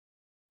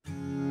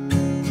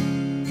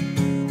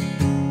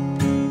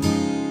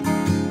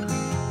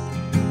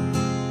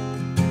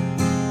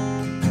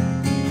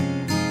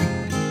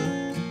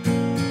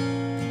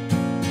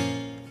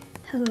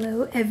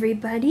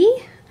everybody,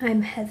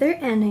 I'm Heather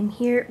and I'm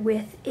here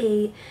with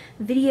a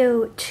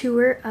video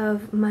tour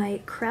of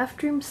my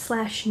craft room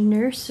slash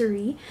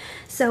nursery.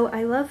 So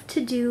I love to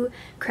do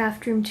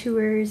craft room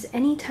tours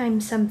anytime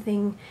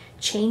something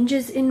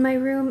changes in my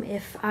room,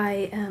 if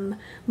I am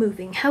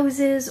moving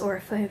houses or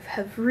if I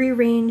have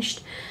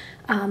rearranged.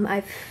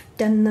 I've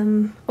done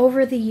them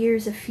over the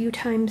years a few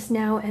times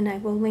now, and I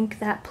will link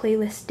that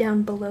playlist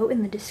down below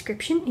in the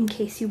description in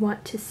case you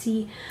want to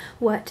see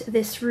what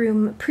this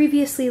room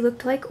previously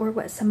looked like or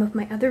what some of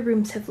my other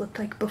rooms have looked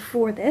like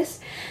before this.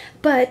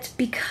 But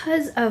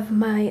because of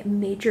my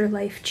major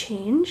life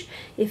change,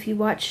 if you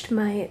watched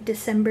my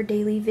December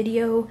daily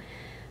video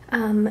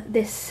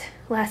this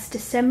last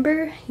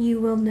December, you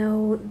will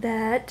know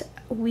that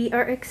we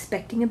are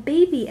expecting a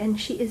baby, and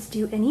she is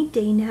due any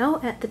day now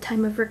at the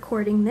time of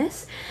recording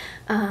this.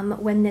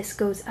 When this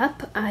goes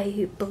up,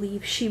 I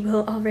believe she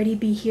will already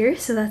be here,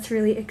 so that's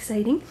really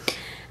exciting.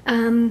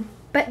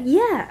 But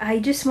yeah, I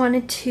just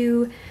wanted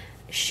to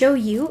show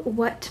you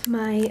what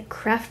my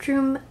craft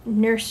room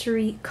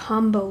nursery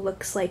combo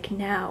looks like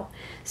now.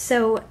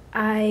 So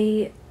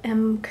I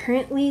am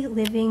currently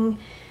living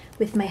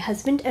with my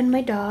husband and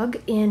my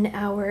dog in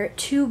our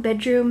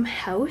 2-bedroom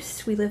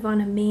house. We live on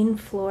a main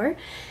floor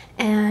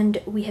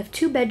and we have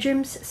 2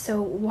 bedrooms.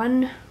 So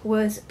one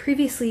was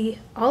previously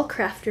all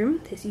craft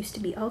room. This used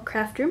to be all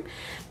craft room,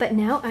 but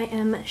now I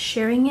am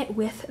sharing it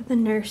with the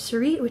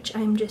nursery, which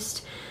I'm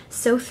just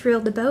so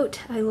thrilled about.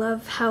 I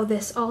love how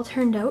this all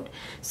turned out.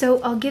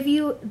 So I'll give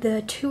you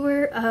the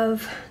tour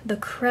of the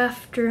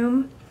craft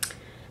room.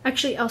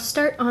 Actually, I'll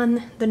start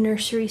on the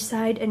nursery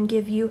side and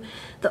give you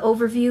the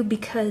overview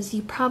because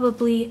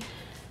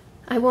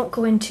I won't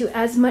go into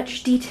as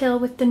much detail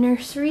with the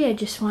nursery. I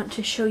just want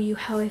to show you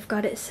how I've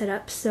got it set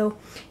up. So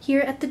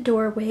here at the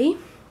doorway,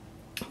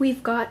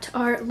 we've got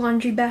our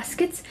laundry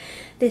baskets.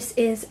 This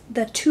is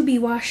the to be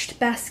washed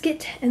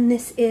basket, and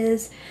this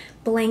is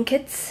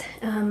blankets,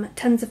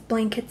 tons of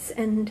blankets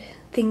and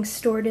things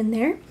stored in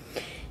there.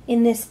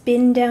 In this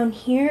bin down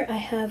here, I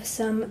have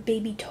some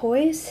baby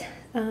toys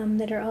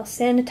that are all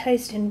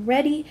sanitized and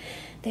ready.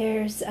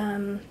 There's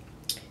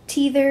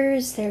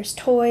teethers, there's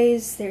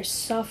toys, there's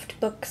soft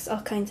books,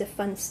 all kinds of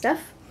fun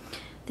stuff.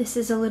 This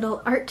is a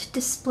little art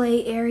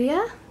display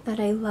area that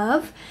I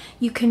love.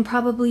 You can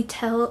probably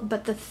tell,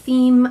 but the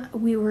theme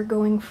we were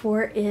going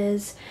for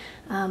is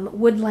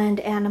woodland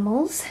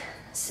animals.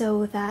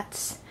 So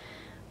that's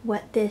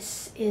what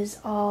this is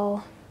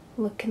all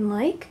looking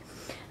like.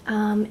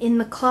 In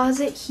the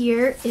closet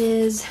here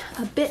is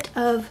a bit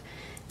of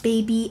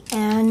baby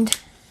and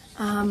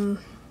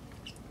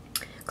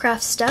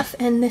craft stuff,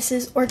 and this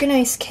is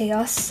organized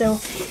chaos, so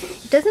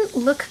it doesn't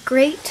look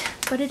great,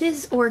 but it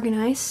is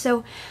organized.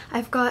 So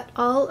I've got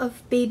all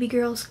of baby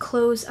girl's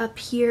clothes up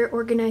here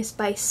organized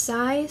by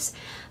size.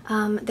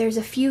 There's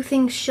a few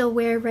things she'll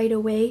wear right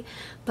away,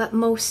 but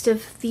most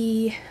of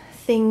the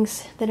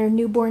things that are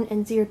newborn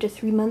and 0 to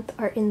 3 month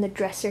are in the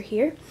dresser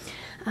here.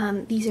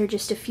 These are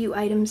just a few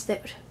items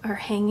that are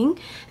hanging,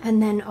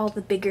 and then all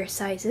the bigger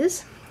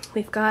sizes.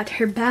 We've got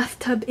her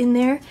bathtub in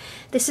there.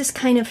 This is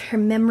kind of her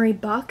memory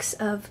box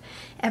of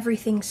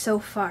everything so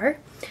far.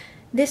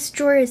 This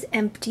drawer is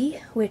empty,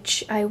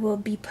 which I will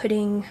be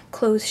putting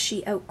clothes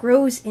she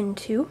outgrows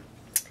into.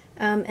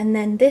 And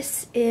then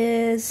this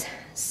is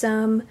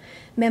some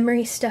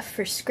memory stuff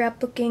for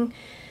scrapbooking,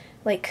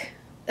 like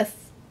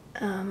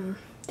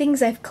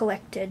things I've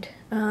collected.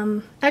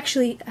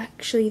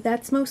 Actually,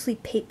 that's mostly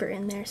paper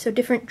in there, so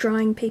different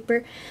drawing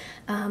paper,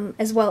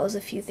 as well as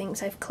a few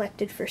things I've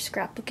collected for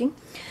scrapbooking.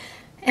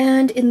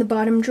 And in the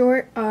bottom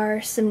drawer are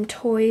some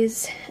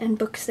toys and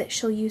books that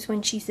she'll use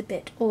when she's a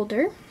bit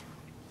older.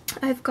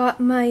 I've got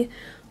my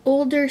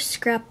older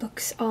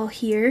scrapbooks all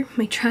here,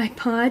 my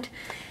tripod.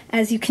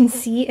 As you can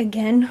see,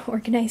 again,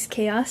 organized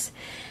chaos.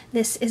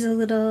 This is a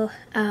little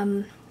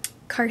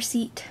car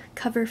seat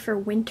cover for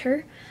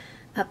winter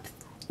up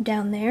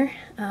down there.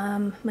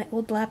 My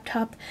old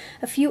laptop,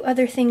 a few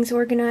other things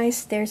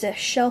organized. There's a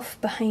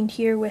shelf behind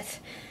here with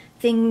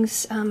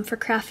things for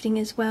crafting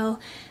as well,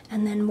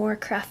 and then more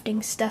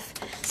crafting stuff.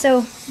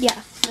 So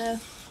yeah,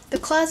 the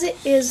closet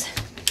is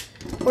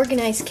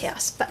organized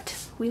chaos,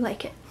 but we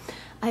like it.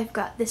 I've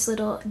got this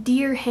little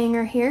deer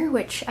hanger here,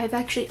 which I've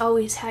actually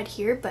always had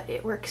here, but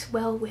it works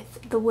well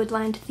with the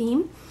woodland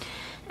theme.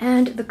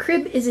 And the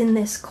crib is in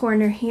this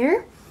corner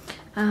here.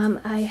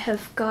 I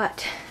have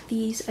got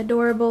these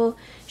adorable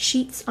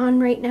sheets on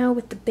right now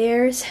with the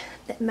bears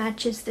that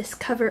matches this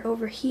cover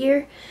over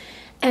here.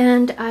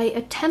 And I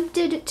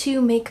attempted to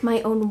make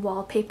my own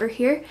wallpaper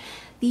here.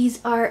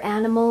 These are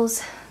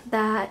animals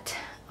that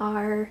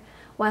are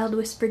Wild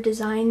Whisper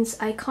Designs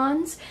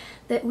icons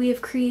that we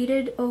have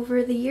created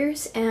over the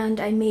years,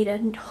 and I made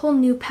a whole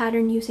new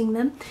pattern using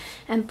them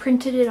and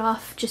printed it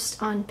off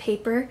just on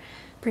paper,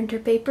 printer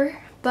paper,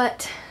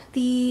 but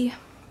the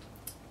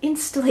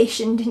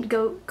installation didn't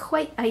go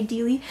quite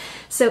ideally,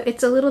 so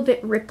it's a little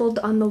bit rippled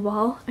on the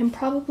wall. I'm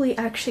probably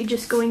actually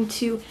just going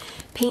to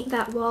paint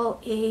that wall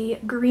a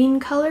green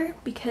color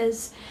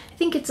because I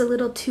think it's a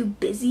little too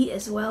busy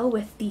as well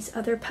with these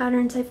other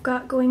patterns I've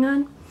got going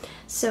on.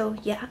 So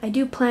yeah, I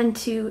do plan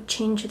to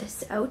change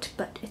this out,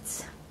 but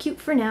it's cute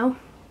for now.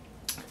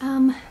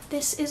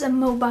 This is a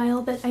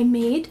mobile that I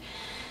made.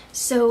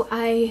 So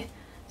I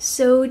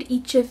sewed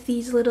each of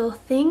these little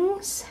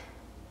things,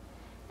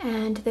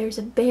 and there's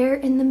a bear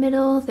in the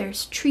middle,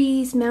 there's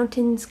trees,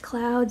 mountains,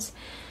 clouds,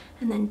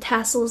 and then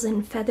tassels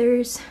and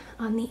feathers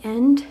on the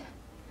end.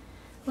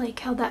 Like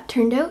how that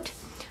turned out.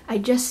 I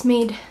just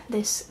made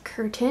this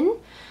curtain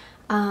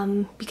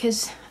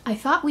because I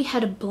thought we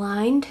had a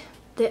blind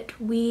that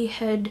we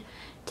had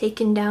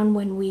taken down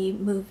when we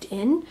moved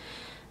in,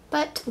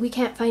 but we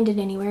can't find it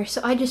anywhere.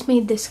 So I just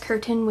made this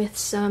curtain with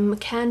some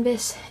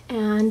canvas,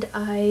 and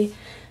I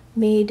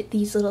made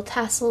these little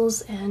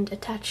tassels and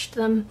attached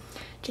them.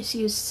 Just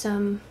used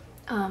some,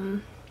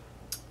 I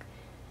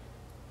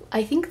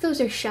think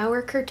those are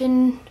shower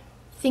curtain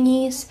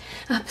thingies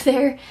up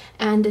there,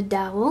 and a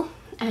dowel.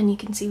 And you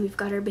can see we've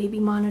got our baby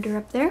monitor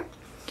up there.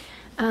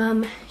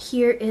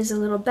 Here is a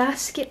little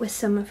basket with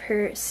some of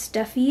her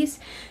stuffies,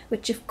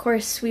 which of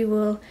course we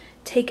will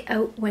take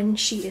out when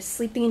she is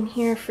sleeping in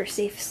here for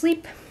safe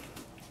sleep.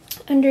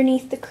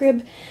 Underneath the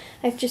crib,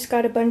 I've just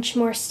got a bunch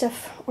more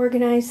stuff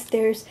organized.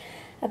 There's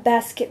a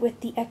basket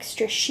with the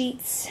extra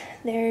sheets.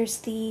 There's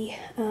the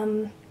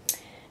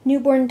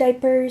newborn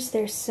diapers.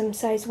 There's some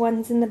size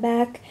 1s in the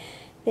back.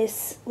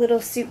 This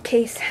little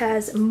suitcase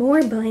has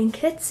more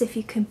blankets, if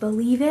you can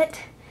believe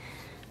it.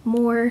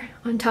 More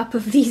on top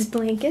of these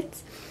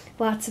blankets.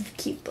 Lots of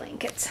cute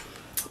blankets.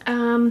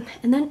 And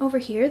then over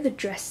here, the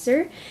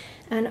dresser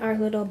and our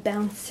little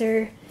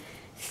bouncer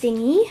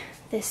thingy.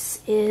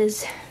 This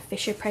is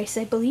Fisher-Price,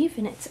 I believe,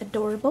 and it's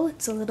adorable.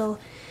 It's a little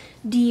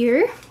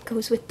deer,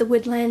 goes with the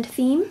woodland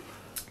theme.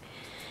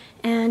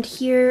 And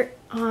here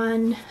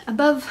on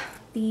above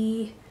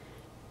the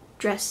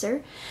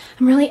dresser,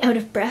 I'm really out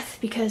of breath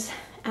because,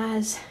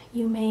 as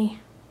you may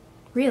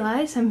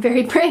realize, I'm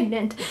very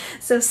pregnant.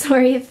 So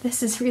sorry if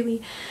this is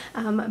really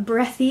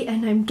breathy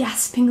and I'm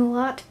gasping a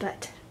lot,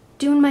 but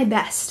doing my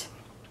best.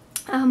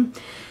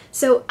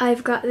 So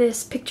I've got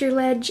this picture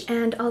ledge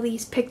and all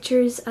these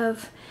pictures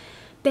of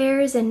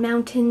bears and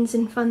mountains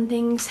and fun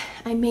things.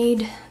 I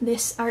made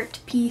this art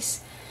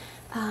piece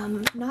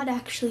not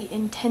actually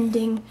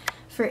intending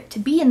for it to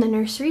be in the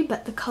nursery,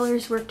 but the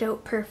colors worked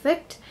out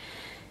perfect.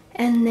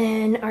 And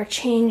then our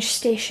change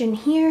station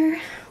here,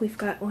 we've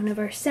got one of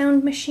our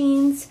sound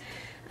machines,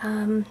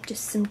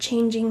 just some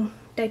changing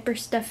diaper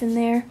stuff in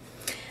there.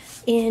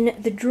 In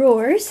the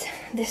drawers,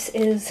 this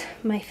is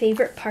my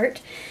favorite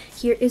part.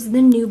 Here is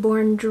the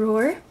newborn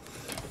drawer.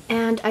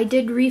 And I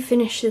did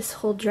refinish this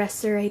whole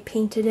dresser. I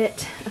painted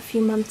it a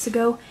few months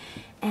ago,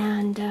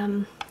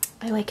 and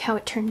I like how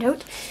it turned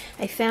out.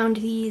 I found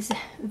these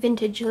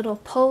vintage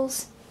little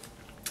pulls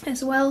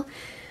as well.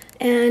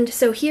 And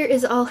so here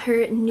is all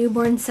her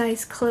newborn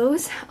size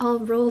clothes, all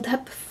rolled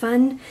up,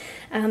 fun.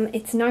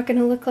 It's not going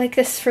to look like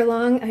this for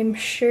long, I'm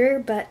sure,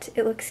 but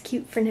it looks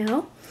cute for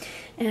now.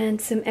 And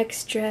some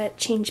extra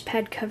change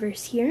pad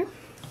covers here.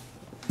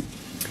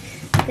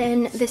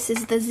 Then this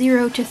is the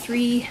 0 to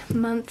 3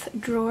 month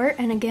drawer,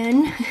 and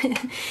again,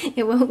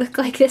 it won't look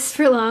like this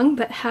for long,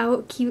 but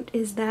how cute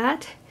is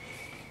that?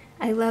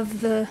 I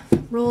love the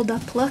rolled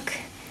up look.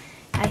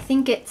 I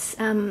think it's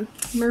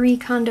Marie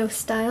Kondo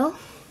style.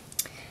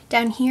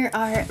 Down here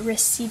are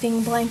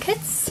receiving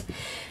blankets,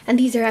 and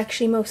these are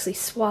actually mostly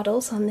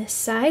swaddles on this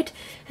side,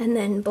 and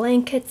then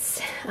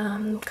blankets,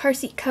 car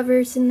seat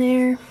covers in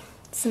there,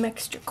 some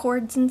extra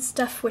cords and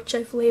stuff which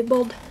I've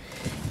labeled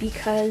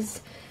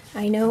because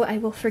I know I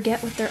will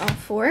forget what they're all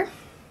for.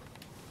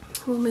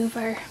 We'll move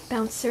our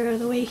bouncer out of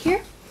the way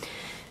here.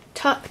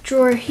 Top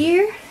drawer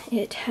here,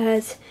 it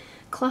has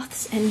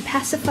cloths and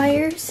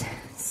pacifiers.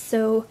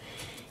 So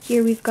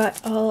here we've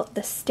got all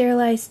the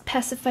sterilized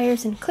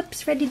pacifiers and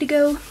clips ready to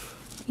go.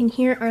 In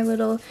here are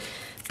little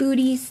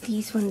booties.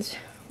 These ones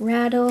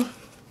rattle.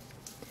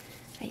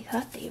 I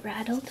thought they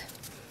rattled.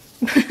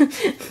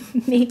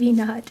 Maybe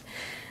not.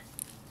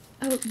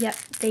 Oh, yep,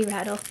 they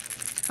rattle.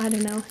 I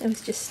don't know, it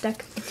was just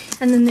stuck.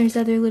 And then there's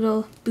other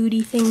little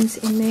booty things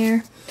in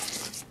there.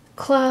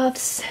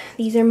 Cloths,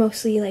 these are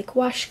mostly like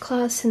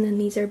washcloths, and then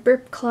these are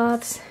burp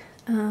cloths.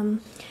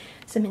 Some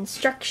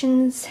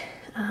instructions,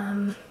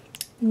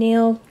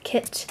 nail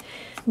kit,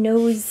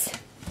 nose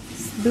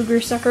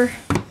booger sucker.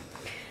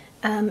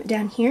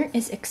 Down here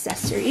is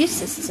accessories.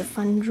 This is a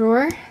fun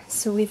drawer.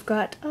 So we've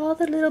got all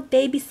the little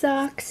baby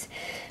socks,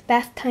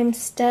 bath time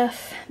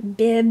stuff,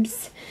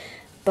 bibs,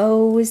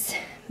 bows,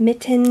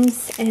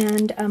 mittens,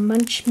 and a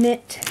munch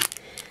mitt,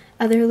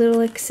 other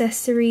little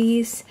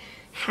accessories,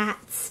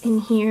 hats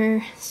in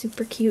here,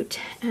 super cute,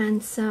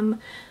 and some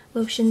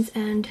lotions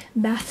and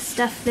bath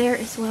stuff there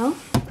as well.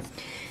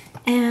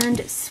 And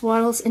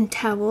swaddles and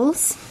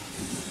towels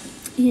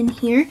in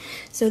here.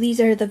 So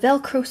these are the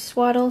Velcro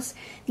swaddles,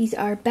 these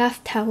are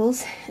bath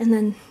towels, and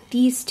then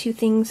these two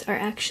things are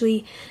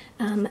actually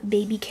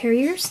baby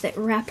carriers that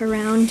wrap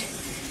around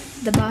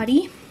the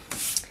body.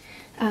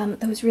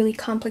 Those really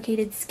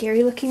complicated,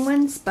 scary looking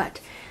ones,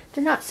 but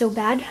they're not so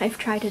bad. I've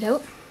tried it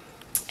out.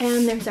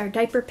 And there's our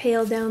diaper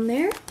pail down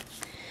there.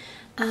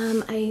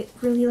 I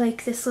really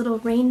like this little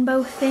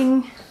rainbow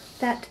thing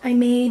that I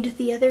made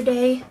the other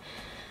day.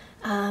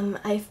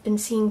 I've been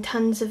seeing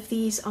tons of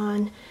these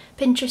on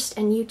Pinterest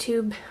and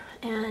YouTube,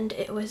 and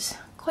it was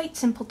quite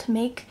simple to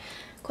make,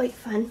 quite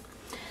fun.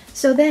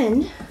 So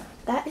then,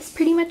 that is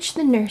pretty much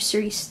the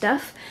nursery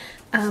stuff.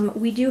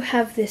 We do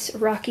have this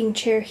rocking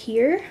chair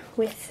here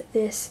with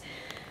this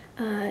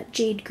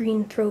jade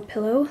green throw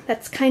pillow.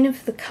 That's kind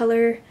of the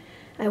color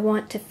I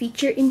want to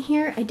feature in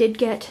here. I did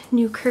get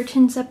new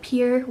curtains up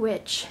here,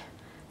 which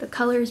the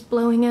color is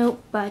blowing out,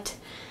 but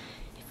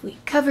if we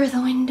cover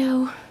the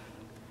window,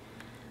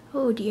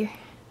 oh dear,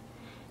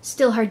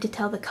 still hard to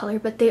tell the color,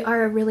 but they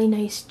are a really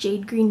nice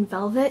jade green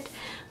velvet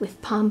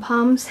with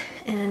pom-poms,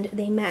 and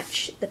they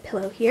match the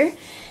pillow here,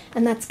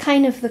 and that's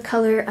kind of the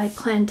color I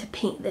plan to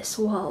paint this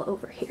wall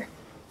over here.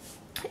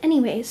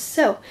 Anyways,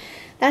 so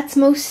that's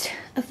most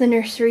of the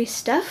nursery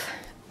stuff.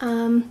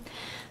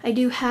 I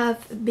do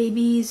have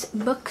baby's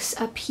books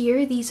up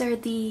here. These are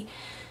the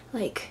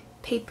like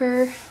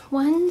paper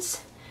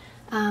ones,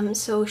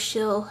 so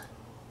she'll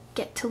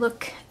get to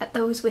look at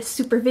those with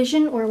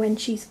supervision or when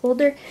she's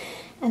older.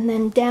 And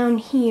then down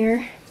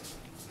here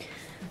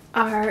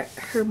are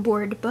her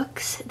board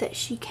books that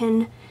she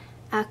can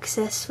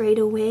access right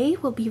away.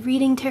 We'll be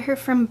reading to her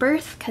from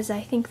birth because I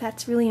think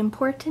that's really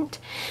important.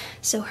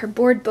 So her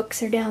board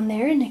books are down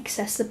there and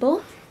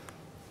accessible.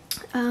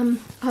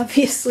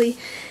 Obviously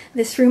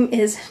this room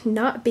is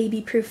not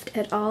baby proofed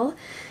at all,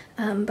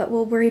 but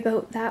we'll worry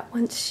about that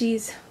once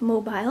she's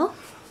mobile.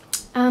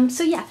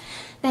 So yeah,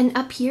 then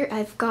up here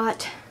I've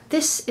got,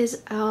 this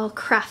is all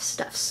craft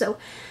stuff. So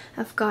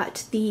I've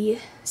got the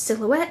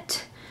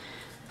silhouette,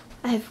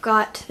 I've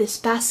got this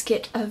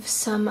basket of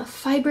some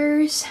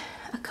fibers,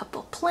 a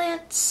couple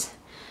plants,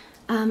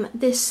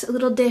 this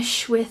little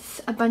dish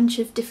with a bunch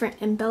of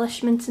different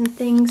embellishments and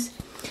things.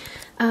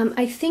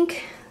 I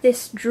think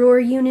this drawer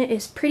unit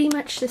is pretty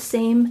much the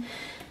same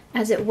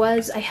as it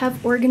was. I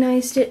have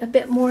organized it a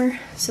bit more.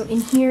 So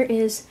in here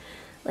is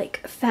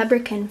like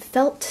fabric and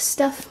felt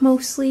stuff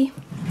mostly.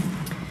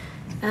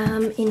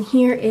 In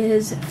here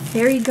is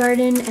fairy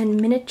garden and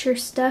miniature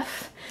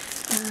stuff.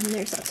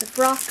 There's lots of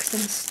rocks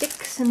and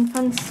sticks and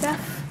fun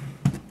stuff.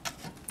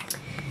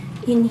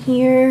 In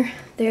here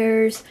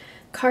there's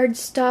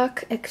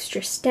cardstock,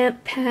 extra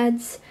stamp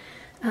pads,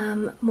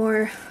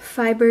 more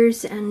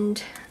fibers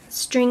and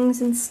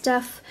strings and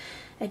stuff,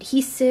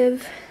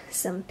 adhesive,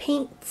 some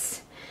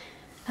paints.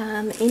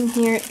 In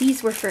here,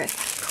 these were for a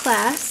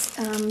class,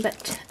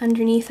 but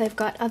underneath I've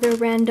got other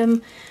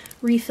random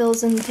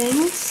refills and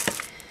things.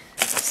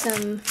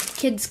 Some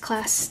kids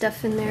class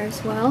stuff in there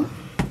as well.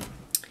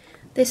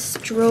 This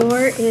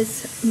drawer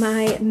is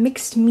my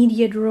mixed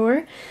media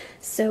drawer,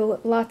 so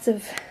lots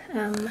of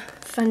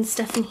fun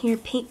stuff in here,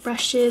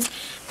 paintbrushes,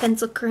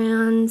 pencil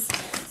crayons,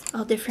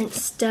 all different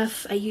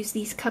stuff. I use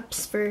these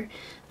cups for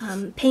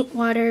paint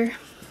water.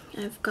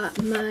 I've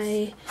got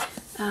my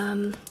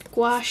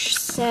gouache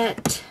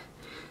set,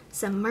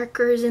 some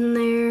markers in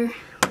there,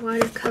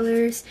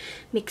 watercolors,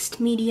 mixed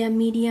media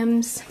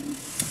mediums,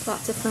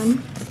 lots of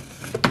fun.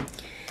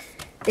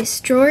 This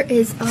drawer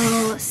is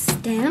all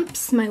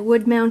stamps, my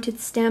wood-mounted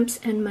stamps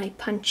and my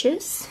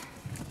punches.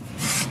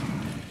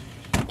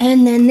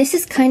 And then this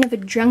is kind of a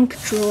junk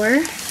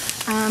drawer,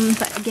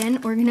 but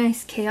again,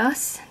 organized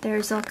chaos.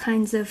 There's all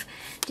kinds of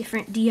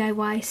different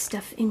DIY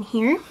stuff in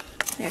here.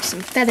 There's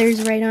some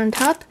feathers right on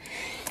top,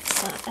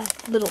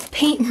 a little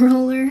paint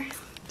roller,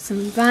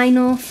 some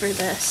vinyl for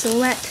the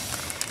silhouette,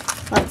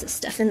 lots of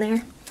stuff in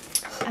there.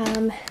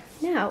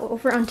 Now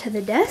over onto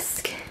the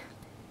desk,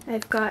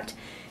 I've got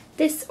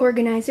this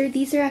organizer.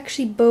 These are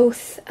actually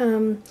both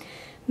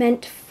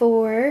meant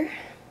for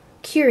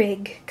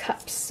Keurig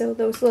cups, so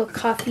those little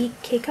coffee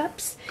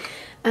K-cups.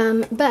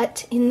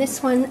 But in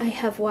this one I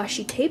have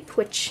washi tape,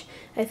 which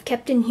I've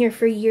kept in here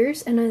for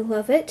years and I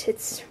love it.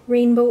 It's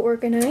rainbow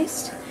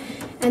organized.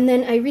 And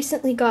then I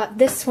recently got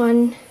this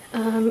one,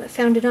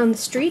 found it on the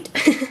street,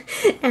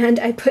 and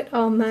I put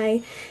all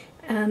my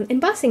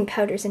embossing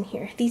powders in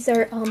here. These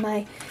are all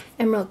my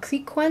Emerald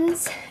Creek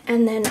ones,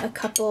 and then a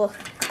couple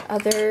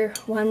other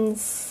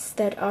ones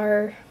that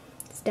are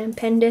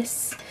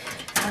Stampendous,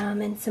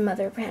 and some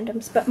other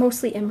randoms, but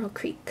mostly Emerald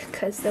Creek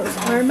because those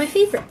are my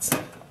favorites.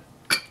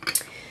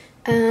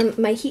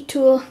 My heat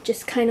tool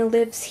just kind of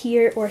lives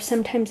here, or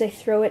sometimes I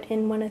throw it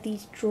in one of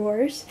these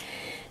drawers.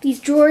 These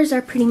drawers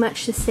are pretty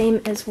much the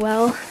same as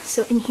well.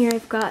 So in here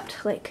I've got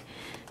like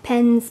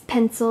pens,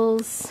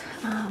 pencils,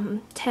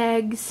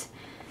 tags,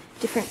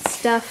 different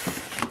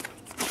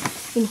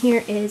stuff. In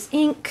here is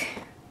ink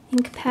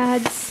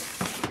pads.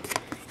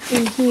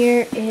 In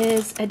here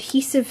is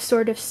adhesive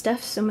sort of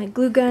stuff, so my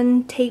glue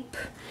gun, tape,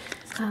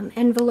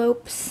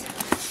 envelopes.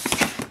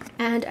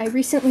 And I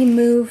recently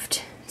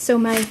moved, so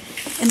my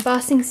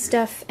embossing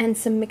stuff and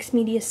some mixed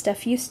media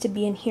stuff used to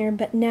be in here,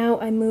 but now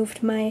I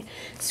moved my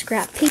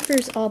scrap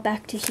papers all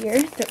back to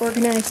here. They're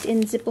organized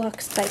in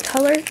Ziplocs by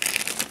color,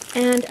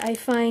 and I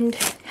find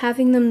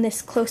having them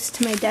this close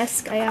to my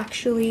desk, I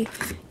actually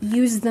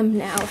use them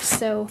now.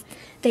 So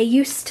they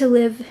used to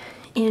live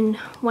in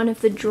one of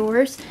the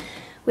drawers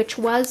which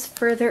was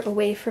further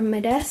away from my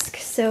desk,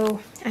 so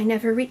I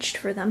never reached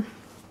for them.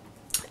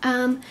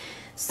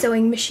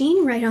 Sewing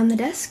machine right on the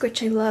desk,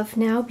 which I love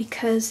now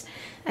because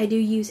I do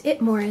use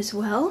it more as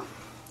well.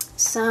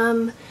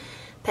 Some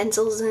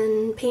pencils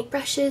and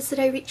paintbrushes that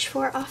I reach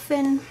for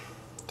often.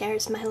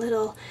 There's my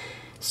little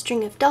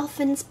string of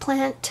dolphins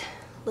plant,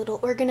 little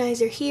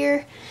organizer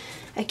here.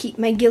 I keep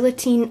my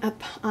guillotine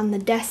up on the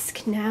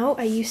desk now.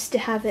 I used to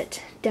have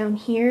it down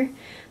here,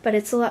 but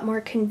it's a lot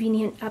more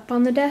convenient up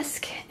on the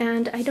desk,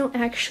 and I don't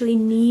actually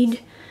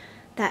need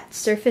that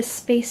surface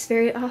space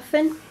very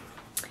often.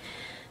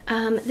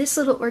 This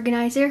little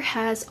organizer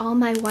has all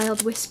my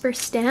Wild Whisper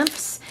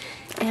stamps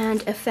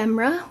and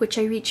ephemera, which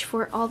I reach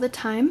for all the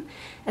time,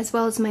 as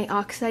well as my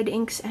oxide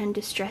inks and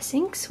distress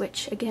inks,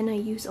 which again I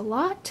use a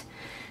lot.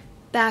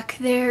 Back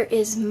there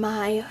is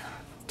my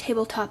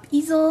tabletop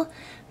easel,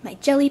 my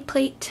jelly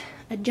plate,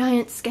 a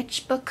giant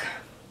sketchbook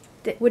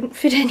that wouldn't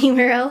fit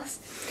anywhere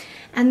else,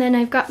 and then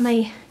I've got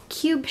my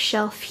cube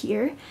shelf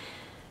here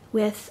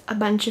with a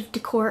bunch of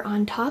decor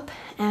on top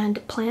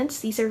and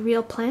plants. These are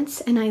real plants,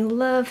 and I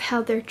love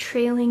how they're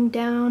trailing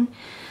down.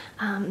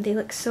 They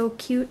look so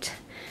cute.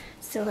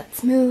 So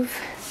let's move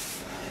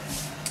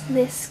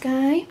this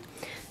guy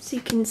so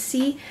you can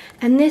see.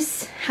 And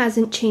this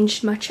hasn't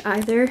changed much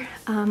either.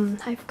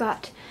 I've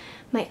got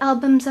my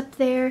albums up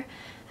there.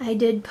 I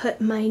did put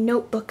my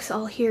notebooks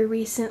all here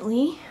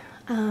recently.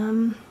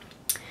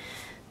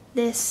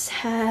 This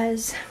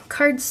has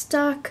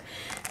cardstock.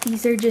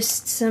 These are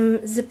just some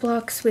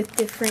Ziplocs with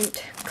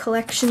different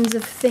collections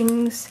of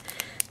things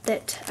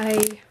that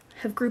I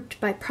have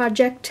grouped by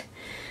project.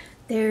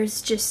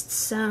 There's just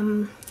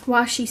some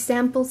washi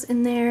samples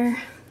in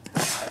there.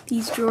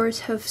 These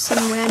drawers have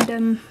some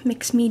random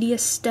mixed media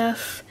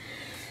stuff.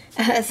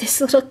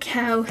 This little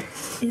cow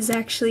is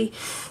actually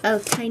a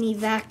tiny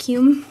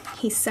vacuum.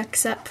 He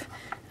sucks up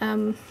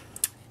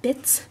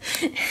bits.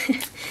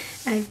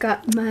 I've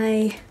got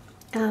my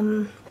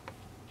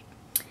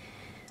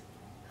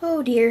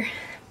oh dear,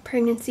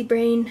 pregnancy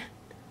brain.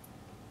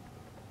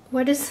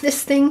 What is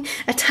this thing?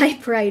 A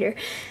typewriter.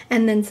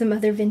 And then some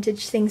other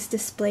vintage things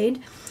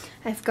displayed.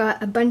 I've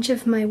got a bunch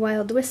of my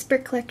Wild Whisper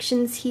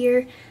collections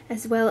here,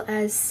 as well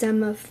as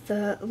some of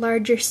the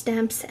larger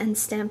stamps and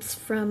stamps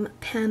from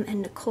Pam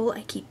and Nicole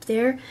I keep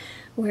there,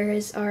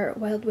 whereas our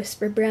Wild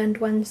Whisper brand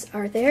ones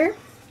are there.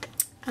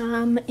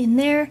 In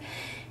there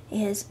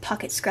is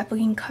pocket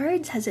scrapbooking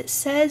cards, as it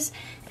says,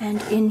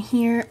 and in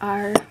here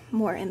are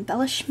more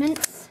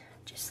embellishments,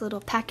 just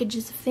little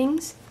packages of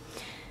things.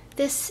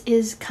 This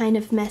is kind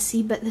of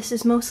messy, but this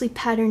is mostly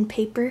pattern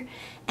paper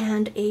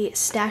and a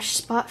stash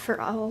spot for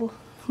all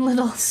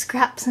little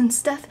scraps and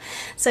stuff,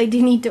 so I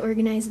do need to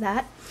organize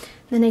that.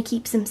 Then I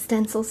keep some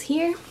stencils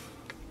here.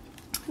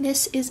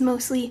 This is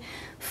mostly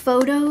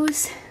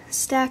photos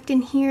stacked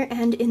in here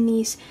and in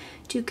these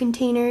two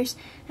containers,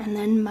 and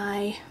then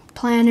my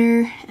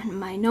planner and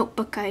my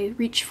notebook I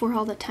reach for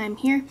all the time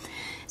here,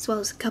 as well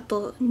as a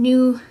couple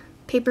new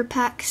paper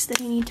packs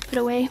that I need to put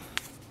away.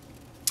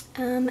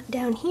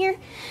 Down here,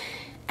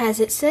 as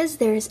it says,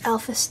 there's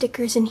alpha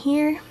stickers in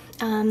here.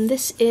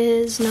 This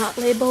is not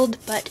labeled,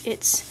 but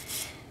it's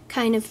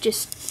kind of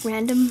just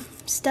random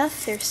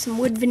stuff. There's some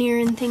wood veneer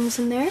and things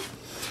in there,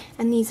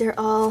 and these are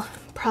all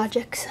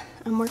projects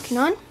I'm working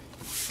on.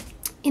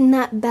 In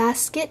that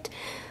basket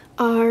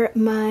are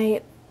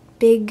my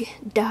big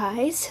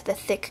dies, the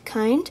thick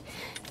kind.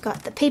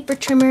 Got the paper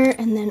trimmer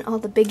and then all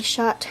the Big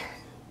Shot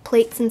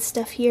plates and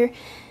stuff here.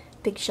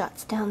 Big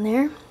Shot's down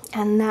there,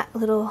 and that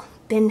little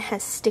bin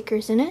has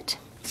stickers in it.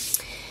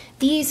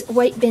 These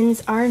white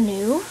bins are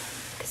new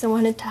because I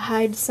wanted to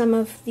hide some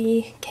of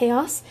the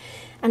chaos,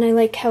 and I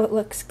like how it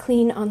looks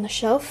clean on the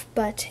shelf,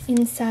 but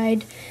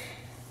inside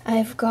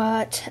I've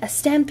got a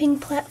stamping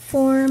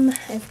platform,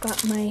 I've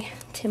got my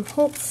Tim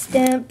Holtz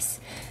stamps,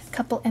 a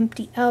couple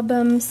empty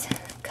albums,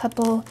 a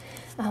couple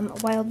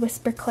Wild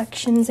Whisper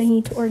collections I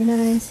need to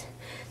organize,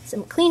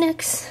 some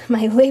Kleenex,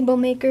 my label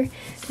maker,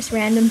 just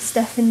random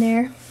stuff in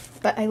there,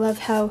 but I love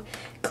how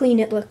clean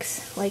it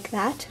looks like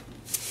that.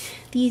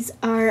 These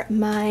are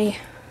my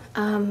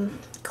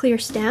clear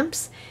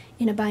stamps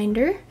in a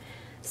binder,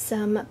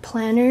 some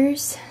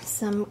planners,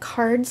 some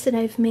cards that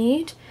I've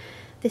made.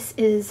 This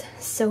is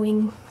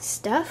sewing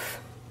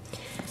stuff.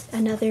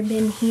 Another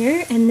bin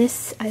here, and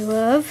this I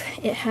love.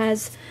 It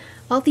has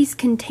all these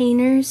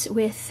containers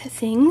with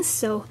things,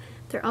 so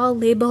they're all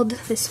labeled.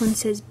 This one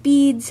says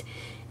beads,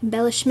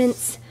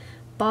 embellishments,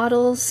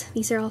 bottles.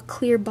 These are all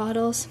clear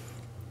bottles.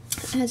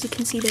 As you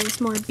can see, there's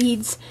more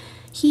beads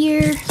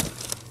here.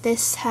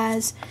 This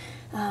has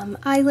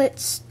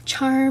eyelets,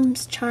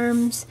 charms,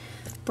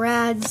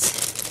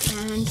 brads,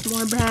 and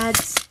more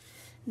brads,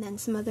 and then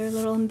some other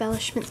little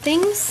embellishment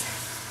things.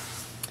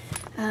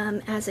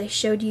 As I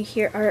showed you,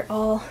 here are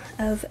all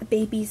of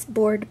Baby's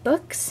board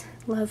books.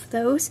 Love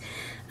those.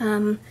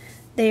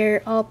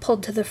 They're all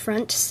pulled to the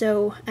front,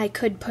 so I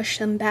could push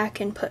them back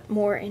and put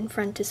more in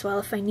front as well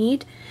if I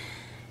need.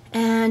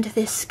 And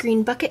this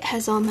green bucket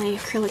has all my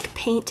acrylic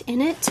paint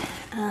in it.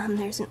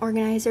 There's an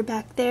organizer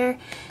back there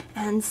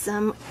and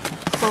some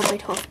 12 by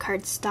 12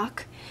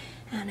 cardstock.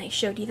 And I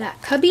showed you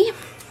that cubby.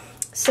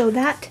 So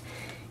that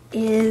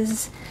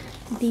is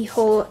the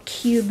whole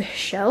cube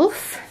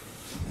shelf.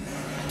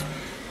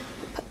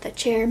 Put the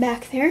chair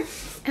back there.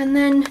 And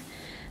then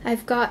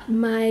I've got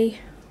my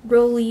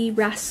Rolly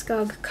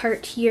Raskog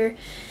cart here,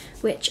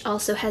 which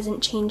also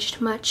hasn't changed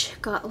much.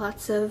 Got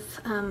lots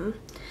of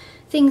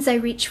things I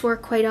reach for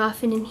quite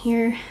often in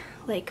here,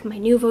 like my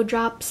Nuvo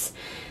drops,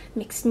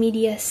 mixed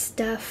media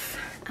stuff,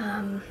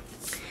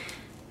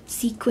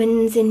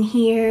 sequins in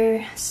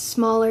here,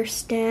 smaller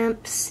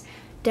stamps.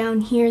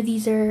 Down here,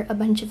 these are a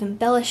bunch of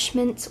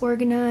embellishments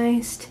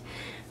organized,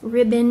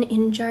 ribbon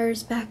in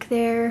jars back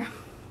there.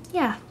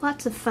 Yeah,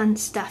 lots of fun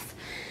stuff.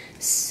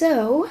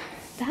 So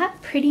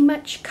that pretty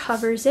much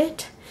covers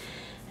it.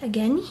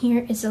 Again,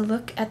 here is a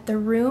look at the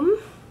room,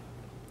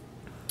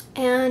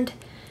 and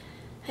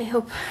I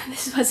hope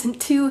this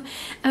wasn't too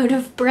out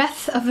of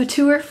breath of a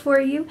tour for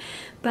you,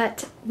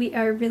 but we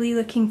are really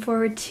looking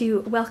forward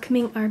to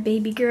welcoming our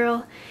baby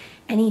girl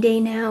any day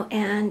now,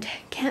 and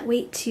can't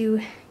wait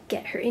to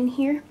get her in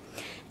here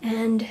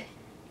and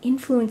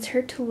influence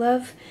her to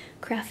love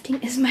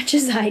crafting as much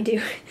as I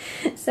do.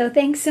 So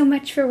thanks so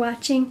much for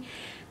watching,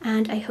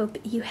 and I hope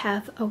you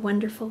have a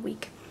wonderful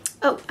week.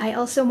 Oh, I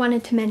also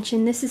wanted to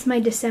mention this is my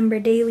December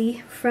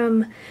daily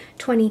from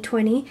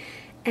 2020,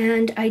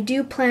 and I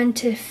do plan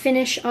to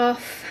finish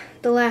off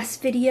the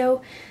last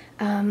video.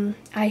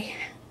 I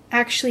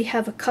actually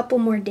have a couple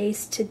more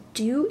days to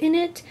do in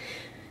it,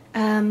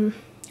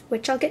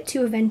 which I'll get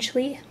to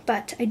eventually,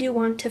 but I do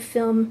want to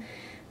film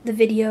the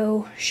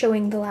video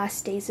showing the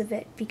last days of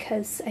it,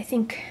 because I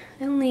think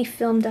I only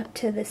filmed up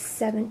to the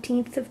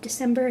 17th of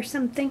December or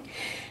something,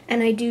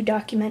 and I do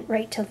document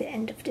right till the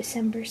end of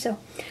December, so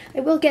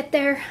I will get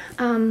there.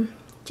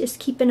 Just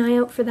keep an eye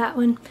out for that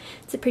one.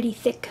 It's a pretty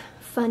thick,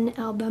 fun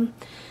album.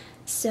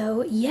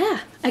 So yeah,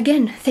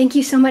 again, thank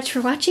you so much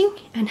for watching,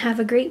 and have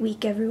a great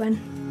week,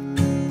 everyone.